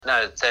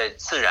那在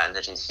自然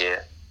的这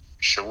些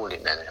食物里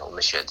面呢，我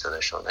们选择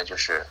的时候，那就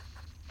是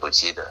有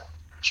机的。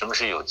什么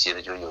是有机的？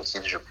就是有机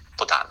的是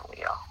不打农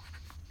药，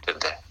对不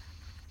对？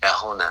然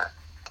后呢，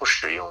不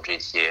使用这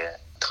些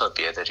特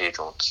别的这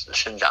种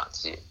生长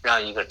剂，让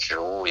一个植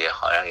物也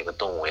好，让一个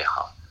动物也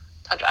好，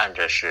它就按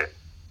着是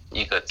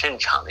一个正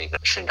常的一个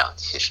生长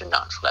期生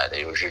长出来的，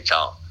有日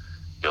照，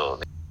有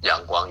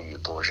阳光雨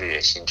露日月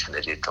形成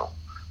的这种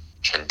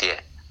沉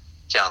淀，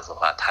这样子的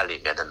话，它里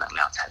面的能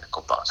量才能够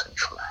保存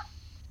出来。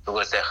如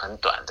果在很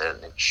短的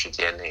那个时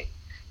间内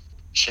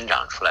生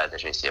长出来的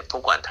这些，不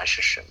管它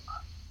是什么，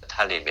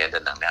它里面的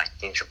能量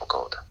一定是不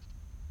够的。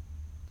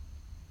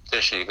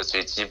这是一个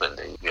最基本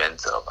的原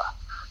则吧。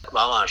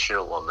往往是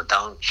我们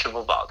当吃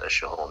不饱的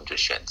时候，我们就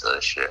选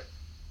择是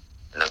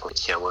能够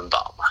先温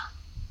饱嘛。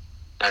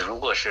那如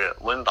果是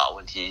温饱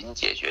问题已经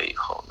解决以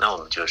后，那我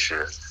们就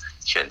是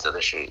选择的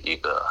是一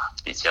个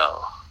比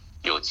较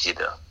有机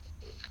的，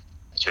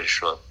就是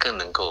说更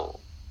能够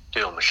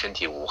对我们身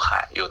体无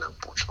害，又能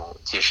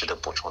及时的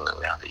补充能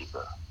量的一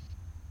个